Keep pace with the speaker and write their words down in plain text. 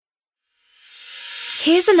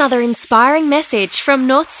Here's another inspiring message from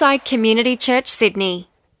Northside Community Church, Sydney.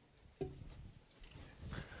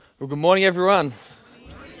 Well, good morning, everyone.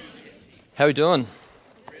 How are we doing?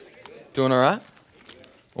 Doing all right?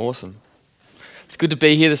 Awesome. It's good to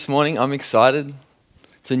be here this morning. I'm excited.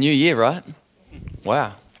 It's a new year, right?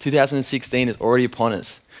 Wow. 2016 is already upon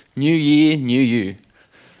us. New year, new you.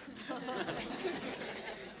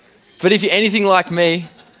 But if you're anything like me,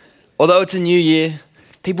 although it's a new year,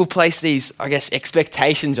 people place these,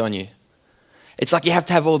 expectations on you. It's like you have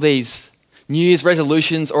to have all these New Year's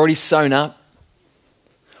resolutions already sewn up,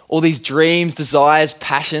 all these dreams, desires,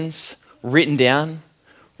 passions written down,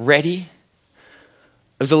 ready.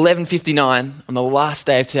 It was 11:59 on the last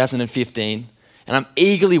day of 2015, and I'm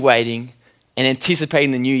eagerly waiting and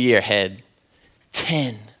anticipating the new year ahead.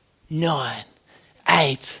 10, 9,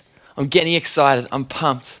 8. I'm getting excited. I'm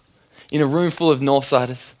pumped. In a room full of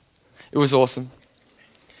Northsiders. It was awesome.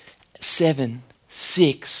 7,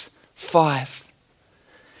 6, 5.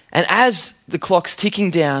 And as the clock's ticking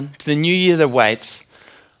down to the new year that waits,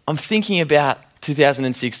 I'm thinking about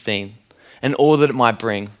 2016 and all that it might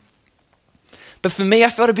bring. But for me, I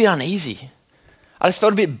felt a bit uneasy. I just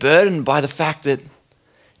felt a bit burdened by the fact that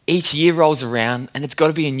each year rolls around and it's got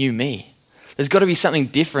to be a new me. There's got to be something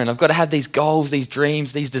different. I've got to have these goals, these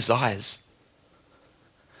dreams, these desires.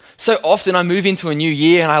 So often I move into a new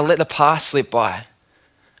year and I let the past slip by.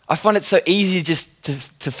 I find it so easy just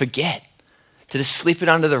to forget, to just slip it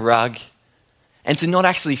under the rug and to not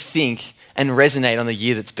actually think and resonate on the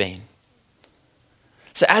year that's been.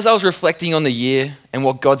 So as I was reflecting on the year and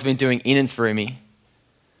what God's been doing in and through me,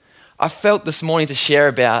 I felt this morning to share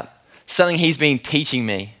about something He's been teaching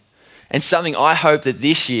me and something I hope that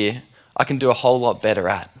this year I can do a whole lot better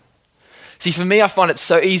at. See, for me, I find it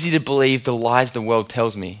so easy to believe the lies the world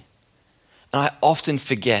tells me. And I often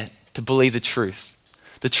forget to believe the truth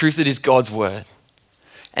that is God's word.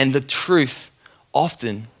 And the truth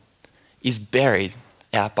often is buried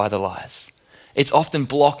out by the lies. It's often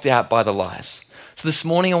blocked out by the lies. So this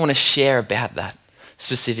morning I want to share about that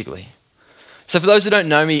specifically. So for those who don't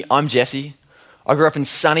know me, I'm Jesse. I grew up in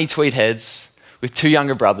sunny Tweed Heads with 2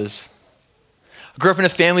 younger brothers. I grew up in a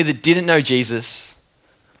family that didn't know Jesus,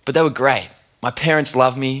 but they were great. My parents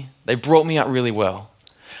loved me. They brought me up really well.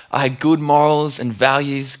 I had good morals and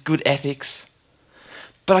values, good ethics,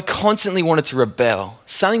 but I constantly wanted to rebel.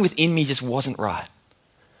 Something within me just wasn't right.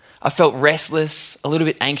 I felt restless, a little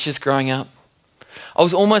bit anxious growing up. I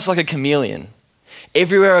was almost like a chameleon.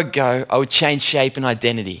 Everywhere I go, I would change shape and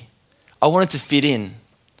identity. I wanted to fit in.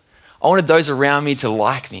 I wanted those around me to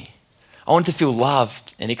like me. I wanted to feel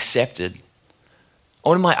loved and accepted. I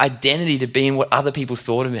wanted my identity to be in what other people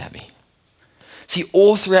thought about me. See,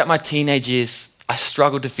 all throughout my teenage years, I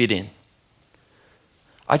struggled to fit in.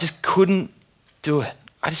 I just couldn't do it.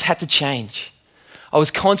 I just had to change. I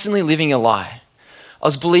was constantly living a lie. I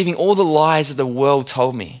was believing all the lies that the world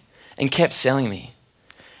told me and kept selling me.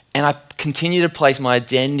 And I continued to place my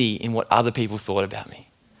identity in what other people thought about me.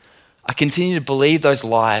 I continued to believe those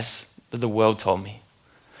lies that the world told me.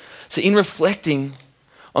 So in reflecting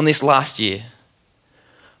on this last year,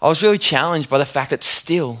 I was really challenged by the fact that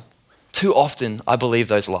still, too often, I believe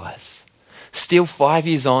those lies. Still 5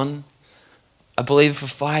 years on, I believe for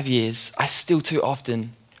 5 years, I still too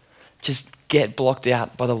often just get blocked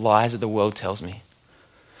out by the lies that the world tells me.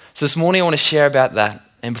 So this morning I want to share about that.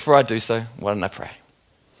 And before I do so, why don't I pray?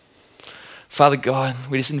 Father God,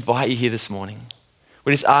 we just invite you here this morning.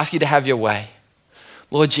 We just ask you to have your way.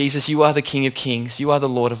 Lord Jesus, you are the King of Kings. You are the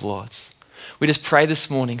Lord of Lords. We just pray this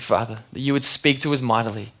morning, Father, that you would speak to us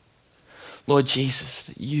mightily. Lord Jesus,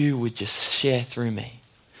 that you would just share through me.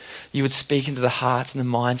 You would speak into the hearts and the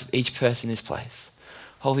minds of each person in this place.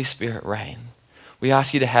 Holy Spirit, reign. We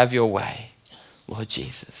ask you to have your way, Lord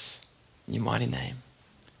Jesus. In your mighty name,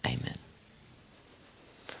 amen.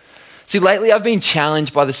 See, lately I've been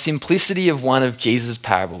challenged by the simplicity of one of Jesus'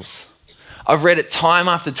 parables. I've read it time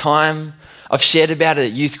after time. I've shared about it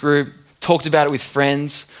at youth group, talked about it with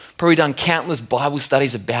friends, probably done countless Bible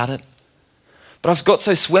studies about it. But I've got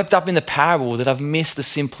so swept up in the parable that I've missed the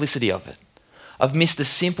simplicity of it. I've missed the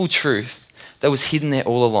simple truth that was hidden there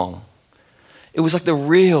all along. It was like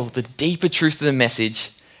the deeper truth of the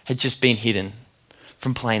message had just been hidden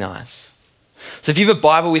from plain eyes. So if you have a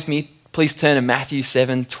Bible with me, please turn to Matthew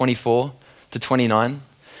 7:24 to 29.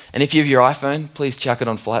 And if you have your iPhone, please chuck it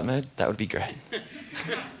on flight mode. That would be great.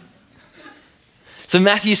 So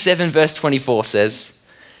Matthew 7 verse 24 says,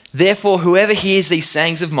 "Therefore whoever hears these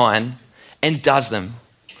sayings of mine and does them,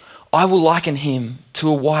 I will liken him to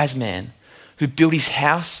a wise man who built his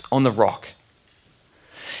house on the rock.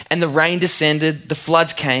 And the rain descended, the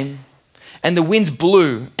floods came, and the winds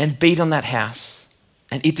blew and beat on that house.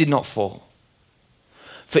 and it did not fall,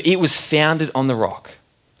 for it was founded on the rock.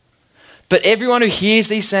 But everyone who hears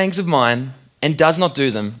these sayings of mine and does not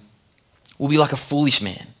do them will be like a foolish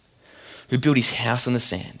man who built his house on the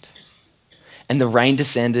sand. And the rain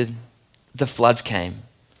descended, the floods came,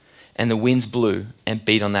 and the winds blew and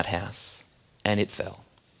beat on that house, and it fell.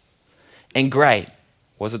 And great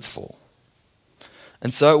was its fall.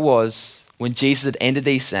 And so it was, when Jesus had ended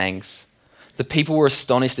these sayings, the people were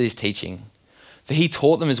astonished at his teaching, for he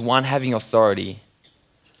taught them as one having authority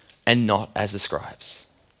and not as the scribes.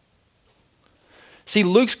 See,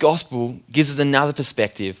 Luke's gospel gives us another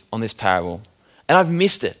perspective on this parable, and I've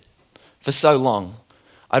missed it for so long.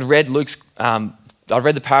 I'd read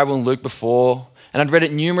the parable in Luke before, and I'd read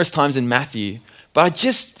it numerous times in Matthew, but I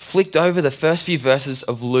just flicked over the first few verses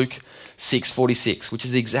of Luke 6:46, which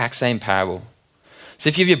is the exact same parable. So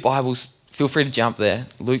if you have your Bibles, feel free to jump there,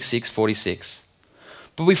 Luke 6:46.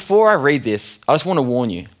 But before I read this, I just want to warn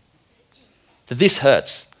you that this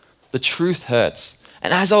hurts. The truth hurts.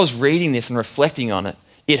 And as I was reading this and reflecting on it,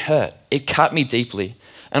 it hurt. It cut me deeply,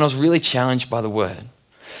 and I was really challenged by the word.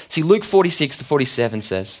 See, Luke 46-47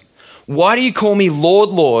 says, "Why do you call me Lord,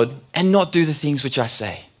 Lord, and not do the things which I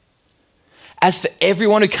say? As for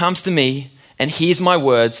everyone who comes to me and hears my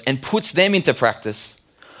words and puts them into practice,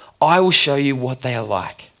 I will show you what they are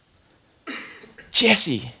like."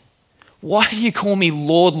 Jessie, why do you call me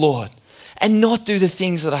Lord, Lord, and not do the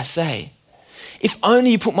things that I say? If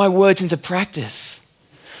only you put my words into practice,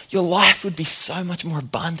 your life would be so much more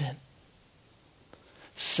abundant.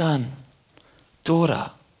 Son,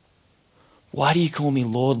 daughter, why do you call me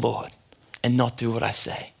Lord, Lord, and not do what I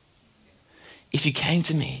say? If you came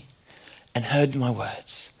to me and heard my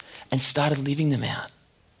words and started living them out,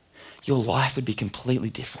 your life would be completely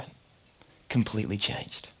different, completely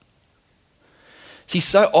changed. See,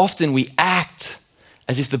 so often we act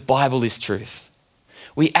as if the Bible is truth.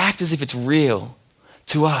 We act as if it's real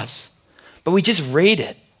to us, but we just read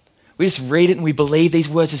it. We just read it and we believe these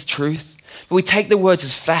words as truth, but we take the words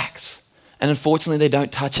as facts, and unfortunately they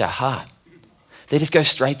don't touch our heart. They just go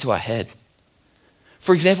straight to our head.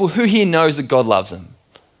 For example, who here knows that God loves them?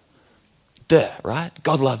 Duh, right?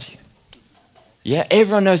 God loves you. Yeah,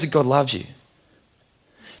 everyone knows that God loves you.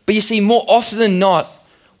 But you see, more often than not,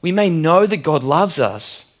 we may know that God loves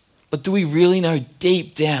us, but do we really know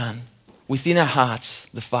deep down within our hearts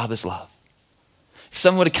the Father's love? If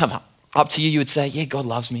someone were to come up to you, you would say, yeah, God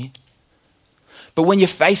loves me. But when you're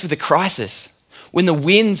faced with a crisis, when the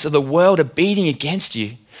winds of the world are beating against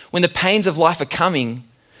you, when the pains of life are coming,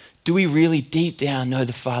 do we really deep down know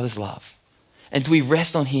the Father's love? And do we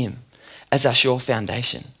rest on him as our sure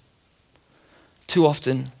foundation? Too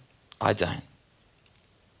often, I don't.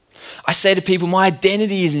 I say to people, my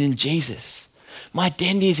identity is in Jesus. My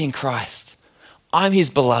identity is in Christ. I'm his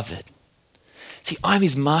beloved. See, I'm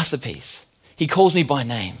his masterpiece. He calls me by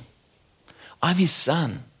name. I'm his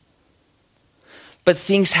son. But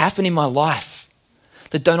things happen in my life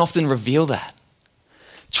that don't often reveal that.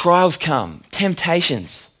 Trials come,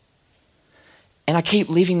 temptations, and I keep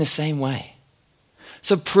living the same way.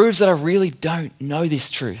 So it proves that I really don't know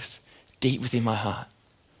this truth deep within my heart.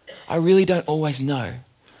 I really don't always know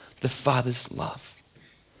the Father's love.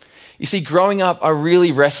 You see, growing up, I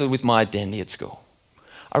really wrestled with my identity at school.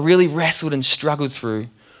 I really wrestled and struggled through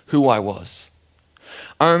who I was.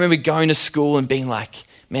 I remember going to school and being like,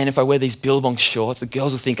 man, if I wear these Billabong shorts, the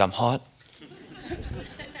girls will think I'm hot.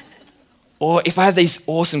 Or if I have these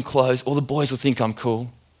awesome clothes, all the boys will think I'm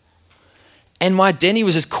cool. And my identity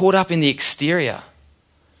was just caught up in the exterior.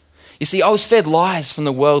 You see, I was fed lies from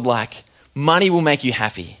the world like, money will make you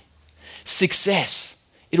happy. Success,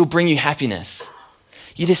 it'll bring you happiness.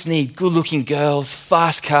 You just need good-looking girls,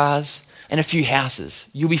 fast cars, and a few houses.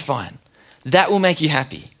 You'll be fine. That will make you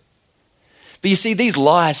happy. But you see, these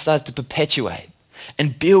lies started to perpetuate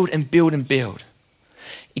and build and build and build.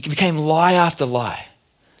 It became lie after lie.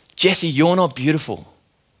 Jessie, you're not beautiful.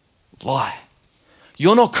 Lie.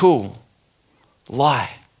 You're not cool.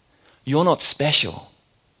 Lie. You're not special.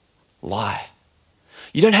 Lie.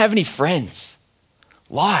 You don't have any friends.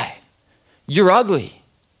 Lie. You're ugly.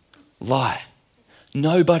 Lie.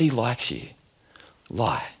 Nobody likes you.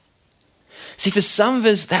 Lie. See, for some of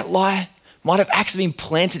us, that lie might have actually been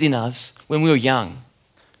planted in us when we were young.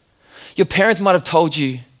 Your parents might have told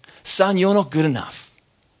you, son, you're not good enough.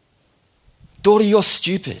 Daughter, you're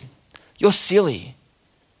stupid. You're silly.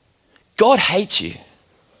 God hates you.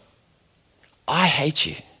 I hate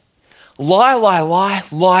you. Lie, lie, lie,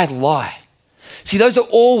 lie, lie. See, those are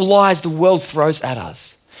all lies the world throws at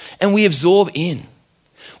us, and we absorb in.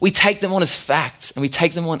 We take them on as facts, and we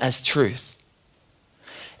take them on as truth.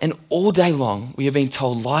 And all day long, we are being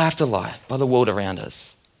told lie after lie by the world around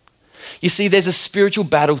us. You see, there's a spiritual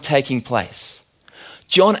battle taking place.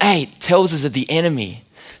 John 8 tells us that the enemy,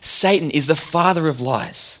 Satan, is the father of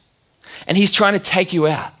lies. And he's trying to take you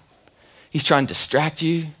out. He's trying to distract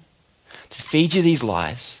you, to feed you these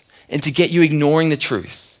lies, and to get you ignoring the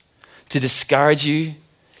truth, to discourage you,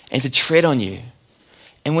 and to tread on you.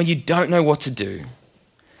 And when you don't know what to do,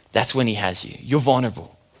 that's when he has you. You're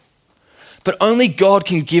vulnerable. But only God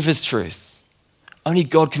can give us truth. Only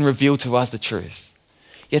God can reveal to us the truth.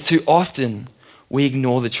 Yet too often, we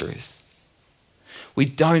ignore the truth. We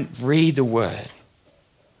don't read the word.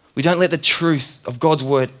 We don't let the truth of God's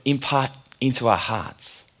word impart into our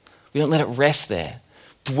hearts. We don't let it rest there,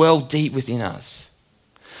 dwell deep within us.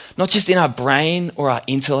 Not just in our brain or our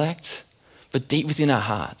intellect, but deep within our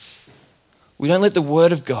hearts. We don't let the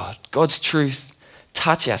word of God, God's truth,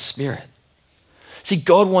 touch our spirit. See,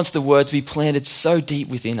 God wants the word to be planted so deep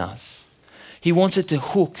within us. He wants it to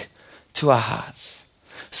hook to our hearts,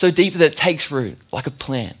 so deep that it takes root like a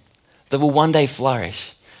plant that will one day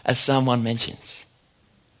flourish, as Psalm 1 mentions.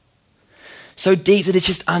 So deep that it's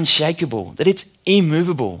just unshakable, that it's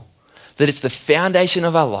immovable, that it's the foundation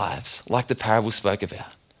of our lives, like the parable spoke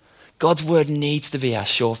about. God's word needs to be our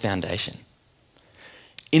sure foundation.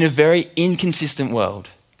 In a very inconsistent world,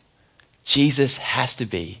 Jesus has to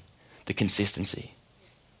be the consistency.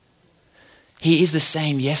 He is the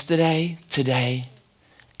same yesterday, today,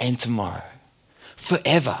 and tomorrow.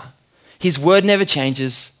 Forever. His word never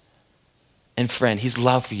changes. And friend, his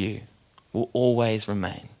love for you will always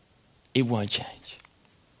remain. It won't change.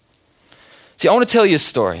 See, I want to tell you a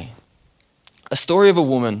story of a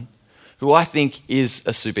woman who I think is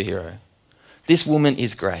a superhero. This woman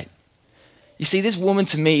is great. You see, this woman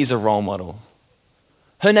to me is a role model.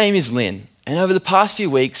 Her name is Lynn, and over the past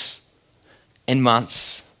few weeks and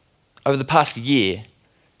months, over the past year,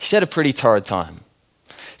 she's had a pretty torrid time.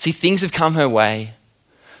 See, things have come her way,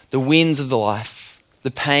 the winds of the life,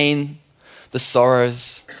 the pain, the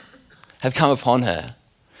sorrows have come upon her.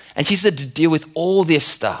 And she's had to deal with all this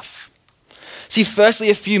stuff. See, firstly,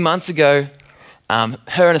 a few months ago, her and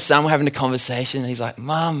her son were having a conversation, and he's like,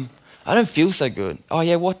 Mum, I don't feel so good. Oh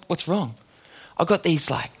yeah, what's wrong? I've got these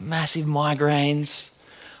like massive migraines.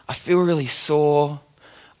 I feel really sore.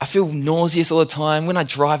 I feel nauseous all the time. When I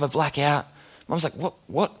drive, I black out. Mum's like,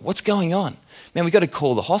 what's going on? Man, we got to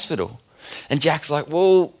call the hospital. And Jack's like,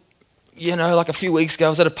 well, you know, like a few weeks ago, I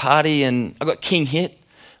was at a party and I got king hit.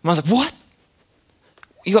 Mum's like, what?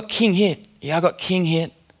 You got king hit? Yeah, I got king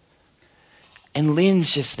hit. And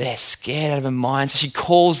Lynn's just there, scared out of her mind. So she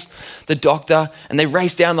calls the doctor and they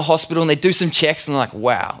race down the hospital and they do some checks and they're like,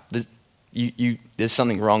 wow, there's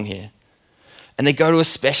something wrong here. And they go to a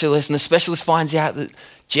specialist and the specialist finds out that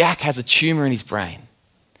Jack has a tumor in his brain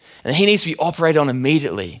and he needs to be operated on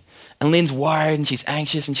immediately. And Lynn's worried and she's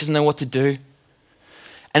anxious and she doesn't know what to do.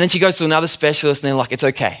 And then she goes to another specialist and they're like, it's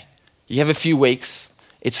okay. You have a few weeks.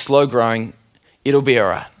 It's slow growing. It'll be all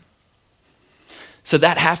right. So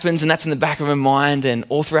that happens and that's in the back of her mind, and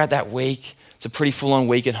all throughout that week, it's a pretty full-on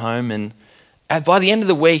week at home, and by the end of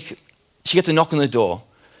the week, she gets a knock on the door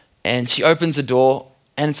and she opens the door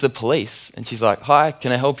and it's the police. And she's like, hi,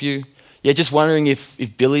 can I help you? Yeah, just wondering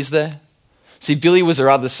if Billy's there. See, Billy was her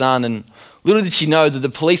other son, and little did she know that the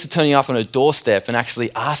police were turning up on her doorstep and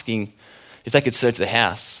actually asking if they could search the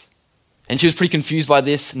house. And she was pretty confused by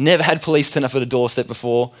this, never had police turn up at her doorstep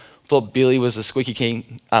before, thought Billy was a squeaky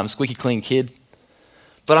clean kid.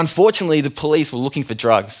 But unfortunately, the police were looking for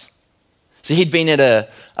drugs. So he'd been at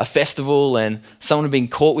a festival and someone had been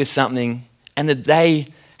caught with something, and that they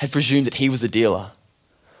had presumed that he was the dealer.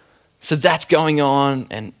 So that's going on,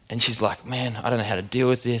 and she's like, man, I don't know how to deal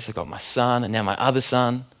with this. I've got my son and now my other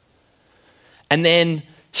son. And then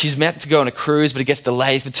she's meant to go on a cruise, but it gets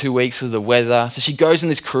delayed for 2 weeks because of the weather. So she goes on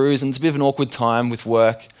this cruise, and it's a bit of an awkward time with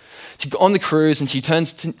work. She got on the cruise, and she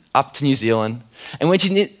turns up to New Zealand. And when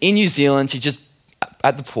she's in New Zealand, she's just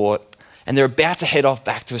at the port, and they're about to head off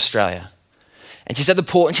back to Australia. And she's at the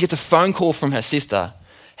port, and she gets a phone call from her sister.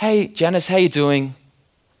 Hey, Janice, how you doing?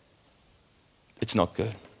 It's not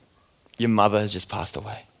good. Your mother has just passed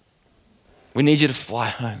away. We need you to fly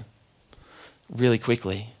home really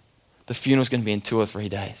quickly. The funeral's going to be in 2 or 3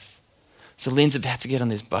 days. So Lynn's about to get on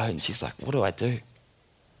this boat, and she's like, what do I do?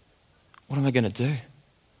 What am I going to do?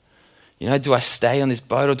 You know, do I stay on this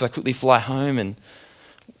boat, or do I quickly fly home, and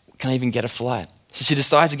can I even get a flight? So she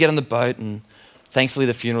decides to get on the boat, and thankfully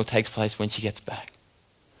the funeral takes place when she gets back.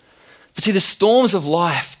 But see, the storms of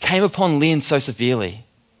life came upon Lynn so severely.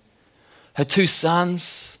 Her 2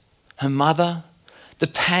 sons, her mother, the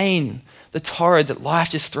pain, the torrid that life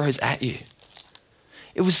just throws at you.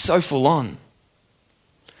 It was so full on.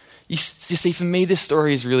 You see, for me, this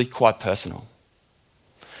story is really quite personal.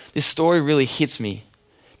 This story really hits me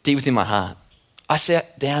deep within my heart. I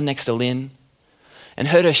sat down next to Lynn and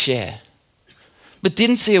heard her share, but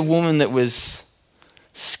didn't see a woman that was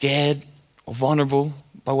scared or vulnerable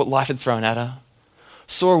by what life had thrown at her.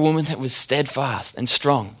 Saw a woman that was steadfast and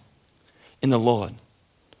strong in the Lord.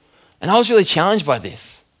 And I was really challenged by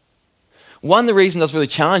this. One of the reasons I was really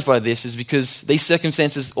challenged by this is because these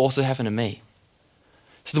circumstances also happened to me.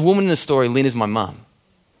 So the woman in the story, Lynn, is my mum.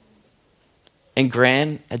 And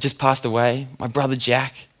Gran had just passed away. My brother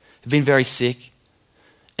Jack had been very sick.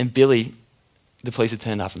 And Billy, the police had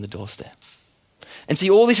turned up on the doorstep. And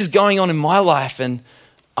see, all this is going on in my life, and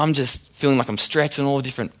I'm just feeling like I'm stretched in all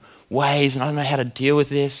different ways, and I don't know how to deal with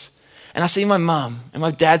this. And I see my mum and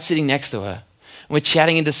my dad sitting next to her, and we're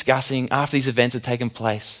chatting and discussing after these events had taken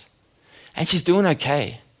place. And she's doing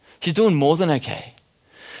okay. She's doing more than okay.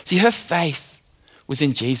 See, her faith was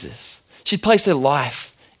in Jesus. She'd placed her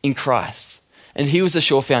life in Christ, and he was the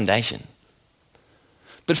sure foundation.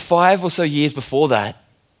 But 5 or so years before that,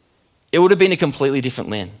 it would have been a completely different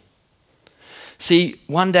Lynn. See,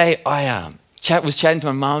 one day I was chatting to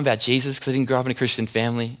my mum about Jesus because I didn't grow up in a Christian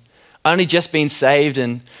family. I only just been saved,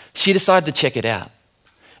 and she decided to check it out.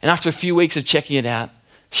 And after a few weeks of checking it out,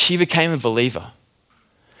 she became a believer.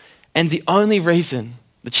 And the only reason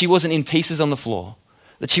that she wasn't in pieces on the floor,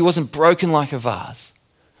 that she wasn't broken like a vase,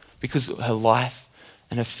 because her life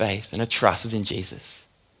and her faith and her trust was in Jesus.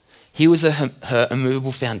 He was her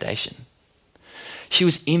immovable foundation. She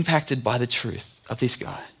was impacted by the truth of this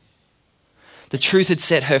guy. The truth had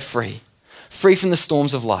set her free from the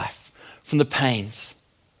storms of life, from the pains.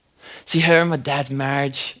 See, her and my dad's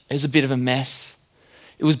marriage, it was a bit of a mess.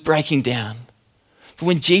 It was breaking down. But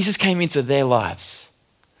when Jesus came into their lives,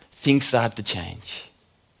 things started to change.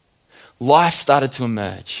 Life started to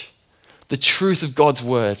emerge. The truth of God's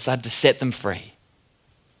word started to set them free.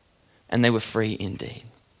 And they were free indeed.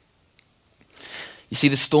 You see,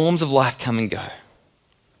 the storms of life come and go.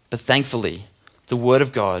 But thankfully, the word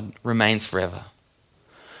of God remains forever.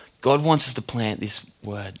 God wants us to plant this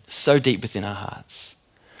word so deep within our hearts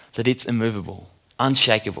that it's immovable,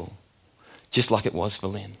 unshakable, just like it was for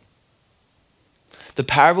Lynn. The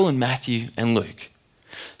parable in Matthew and Luke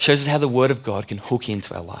shows us how the word of God can hook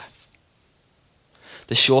into our life.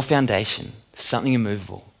 The sure foundation, something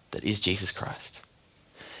immovable, that is Jesus Christ.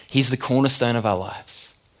 He's the cornerstone of our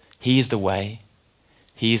lives. He is the way,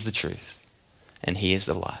 he is the truth, and he is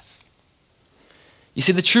the life. You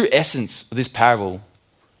see, the true essence of this parable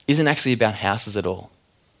isn't actually about houses at all,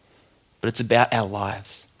 but it's about our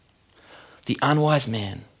lives. The unwise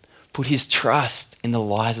man put his trust in the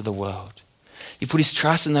lies of the world. He put his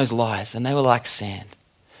trust in those lies, and they were like sand.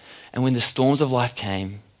 And when the storms of life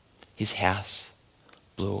came, his house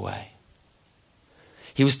blew away.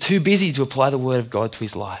 He was too busy to apply the word of God to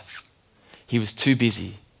his life. He was too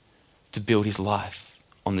busy to build his life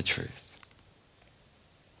on the truth.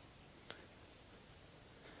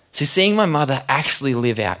 So seeing my mother actually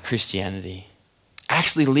live out Christianity,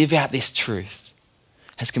 actually live out this truth,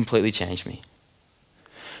 has completely changed me.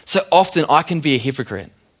 So often I can be a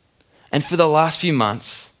hypocrite. And for the last few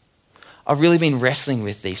months, I've really been wrestling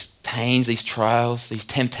with these pains, these trials, these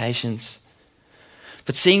temptations.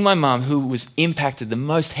 But seeing my mum, who was impacted the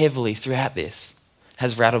most heavily throughout this,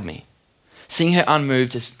 has rattled me. Seeing her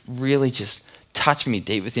unmoved has really just touched me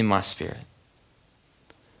deep within my spirit.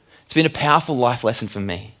 It's been a powerful life lesson for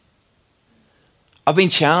me. I've been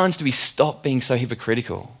challenged to stop being so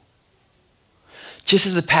hypocritical. Just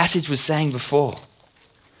as the passage was saying before,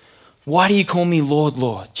 why do you call me Lord,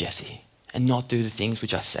 Lord, Jessie, and not do the things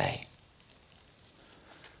which I say?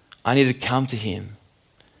 I need to come to him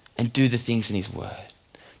and do the things in his word,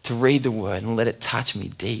 to read the word and let it touch me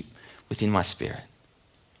deep within my spirit.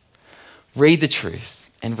 Read the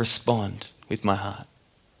truth and respond with my heart.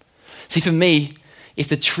 See, for me, if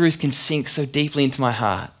the truth can sink so deeply into my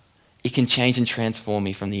heart, it can change and transform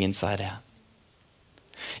me from the inside out.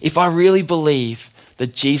 If I really believe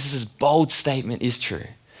that Jesus' bold statement is true,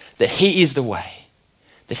 that he is the way,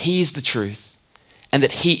 that he is the truth, and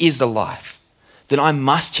that he is the life, then I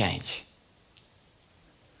must change.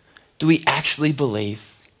 Do we actually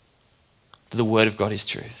believe that the word of God is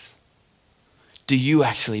truth? Do you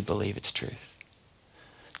actually believe it's truth?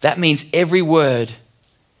 That means every word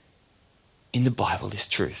in the Bible is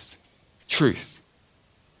truth. Truth.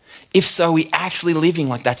 If so, are we actually living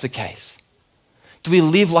like that's the case? Do we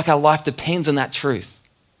live like our life depends on that truth?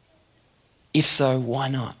 If so, why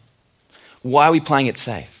not? Why are we playing it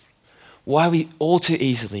safe? Why are we all too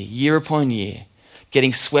easily, year upon year,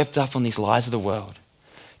 getting swept up on these lies of the world?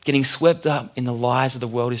 Getting swept up in the lies that the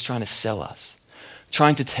world is trying to sell us.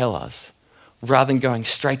 trying to tell us rather than going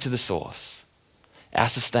straight to the source, our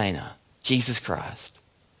sustainer, Jesus Christ,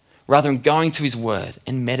 rather than going to his word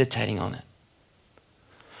and meditating on it.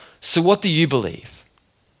 So what do you believe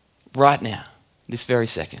right now, this very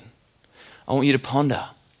second? I want you to ponder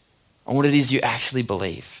on what it is you actually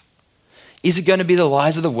believe. Is it going to be the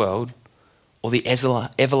lies of the world or the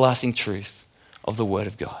everlasting truth of the Word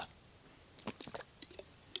of God?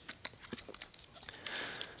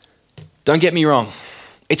 Don't get me wrong.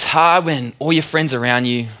 It's hard when all your friends around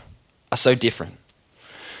you are so different.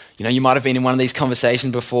 You know, you might have been in one of these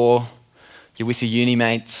conversations before. You're with your uni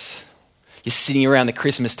mates. You're sitting around the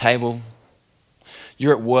Christmas table.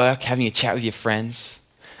 You're at work having a chat with your friends.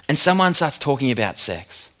 And someone starts talking about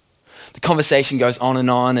sex. The conversation goes on,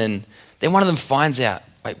 and then one of them finds out,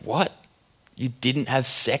 wait, what? You didn't have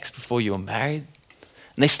sex before you were married?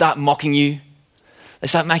 And they start mocking you. They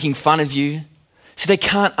start making fun of you. So they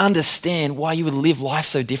can't understand why you would live life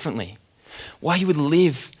so differently. Why you would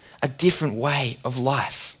live a different way of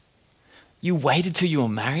life. You waited till you were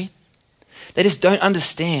married? They just don't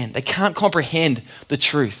understand. They can't comprehend the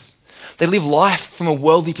truth. They live life from a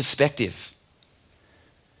worldly perspective.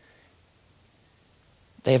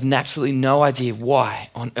 They have absolutely no idea why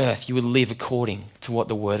on earth you would live according to what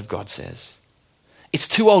the Word of God says. It's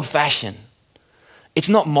too old-fashioned. It's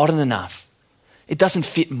not modern enough. It doesn't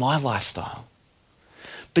fit my lifestyle.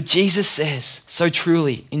 But Jesus says so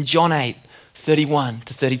truly in John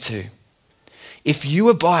 8:31-32, if you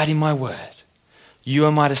abide in my word, you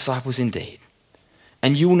are my disciples indeed,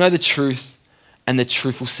 and you will know the truth, and the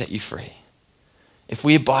truth will set you free. If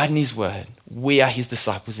we abide in his word, we are his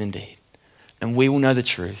disciples indeed, and we will know the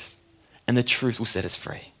truth, and the truth will set us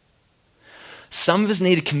free. Some of us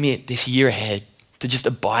need to commit this year ahead to just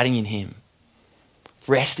abiding in him,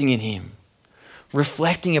 resting in him,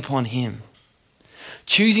 reflecting upon him,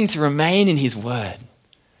 choosing to remain in his word,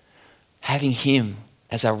 having him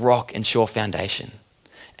as our rock and sure foundation,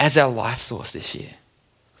 as our life source this year.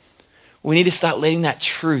 We need to start letting that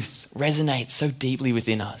truth resonate so deeply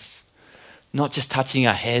within us, not just touching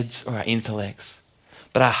our heads or our intellects,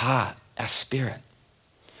 but our heart, our spirit.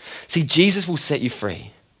 See, Jesus will set you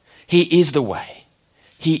free. He is the way,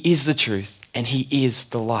 he is the truth, and he is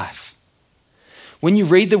the life. When you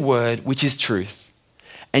read the word, which is truth,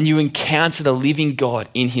 and you encounter the living God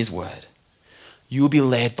in his word, you will be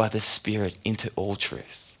led by the Spirit into all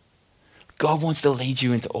truth. God wants to lead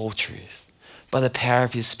you into all truth by the power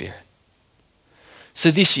of his Spirit.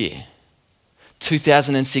 So this year,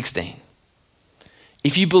 2016,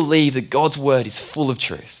 if you believe that God's word is full of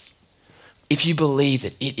truth, if you believe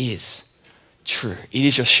that it is true, it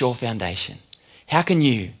is your sure foundation, how can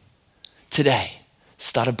you today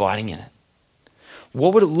start abiding in it?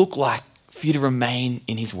 What would it look like for you to remain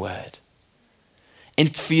in his word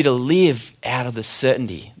and for you to live out of the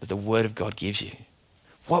certainty that the word of God gives you?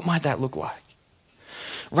 What might that look like?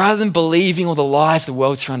 Rather than believing all the lies the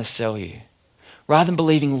world's trying to sell you, rather than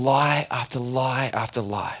believing lie after lie after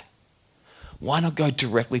lie, why not go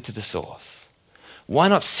directly to the source? Why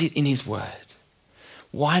not sit in his word?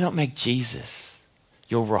 Why not make Jesus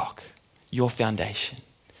your rock, your foundation,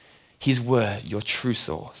 his word, your true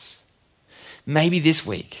source? Maybe this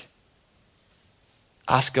week,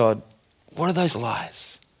 ask God, what are those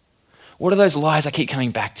lies? What are those lies I keep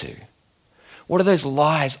coming back to? What are those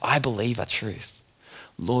lies I believe are truth?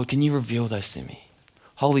 Lord, can you reveal those to me?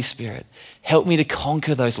 Holy Spirit, help me to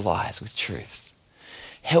conquer those lies with truth.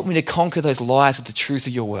 Help me to conquer those lies with the truth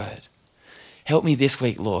of your word. Help me this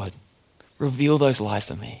week, Lord. Reveal those lies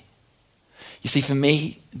to me. You see, for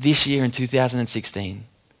me, this year in 2016,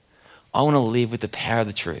 I want to live with the power of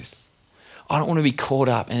the truth. I don't want to be caught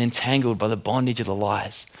up and entangled by the bondage of the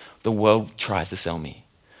lies the world tries to sell me.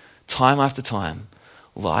 Time after time,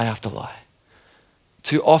 lie after lie.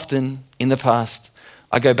 Too often in the past,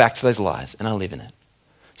 I go back to those lies and I live in it.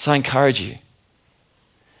 So I encourage you,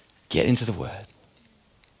 get into the word.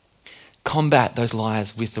 Combat those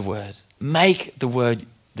lies with the word. Make the word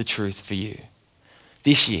the truth for you.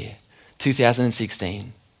 This year,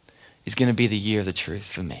 2016, is going to be the year of the truth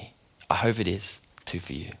for me. I hope it is too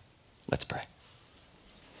for you. Let's pray.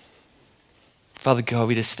 Father God,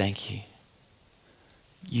 we just thank you.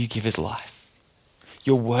 You give us life.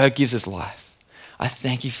 Your word gives us life. I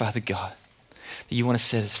thank you, Father God, that you want to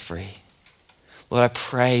set us free. Lord, I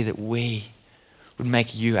pray that we would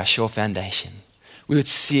make you our sure foundation. We would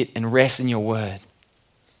sit and rest in your word.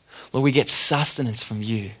 Lord, we get sustenance from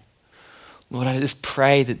you. Lord, I just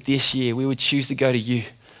pray that this year we would choose to go to you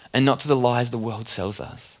and not to the lies the world sells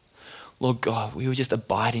us. Lord God, we would just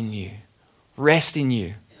abide in you, rest in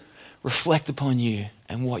you, reflect upon you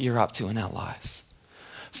and what you're up to in our lives.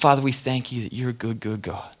 Father, we thank you that you're a good, good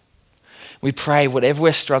God. We pray whatever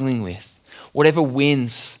we're struggling with, whatever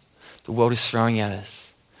winds the world is throwing at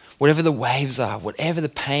us, whatever the waves are, whatever the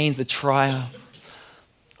pains, the trial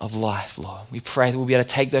of life, Lord, we pray that we'll be able to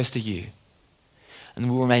take those to you and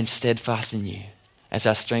we'll remain steadfast in you as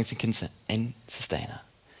our strength and sustainer,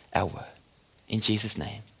 our word. In Jesus'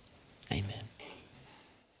 name, amen.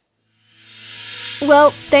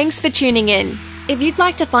 Well, thanks for tuning in. If you'd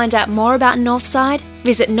like to find out more about Northside,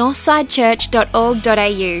 visit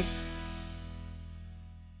northsidechurch.org.au.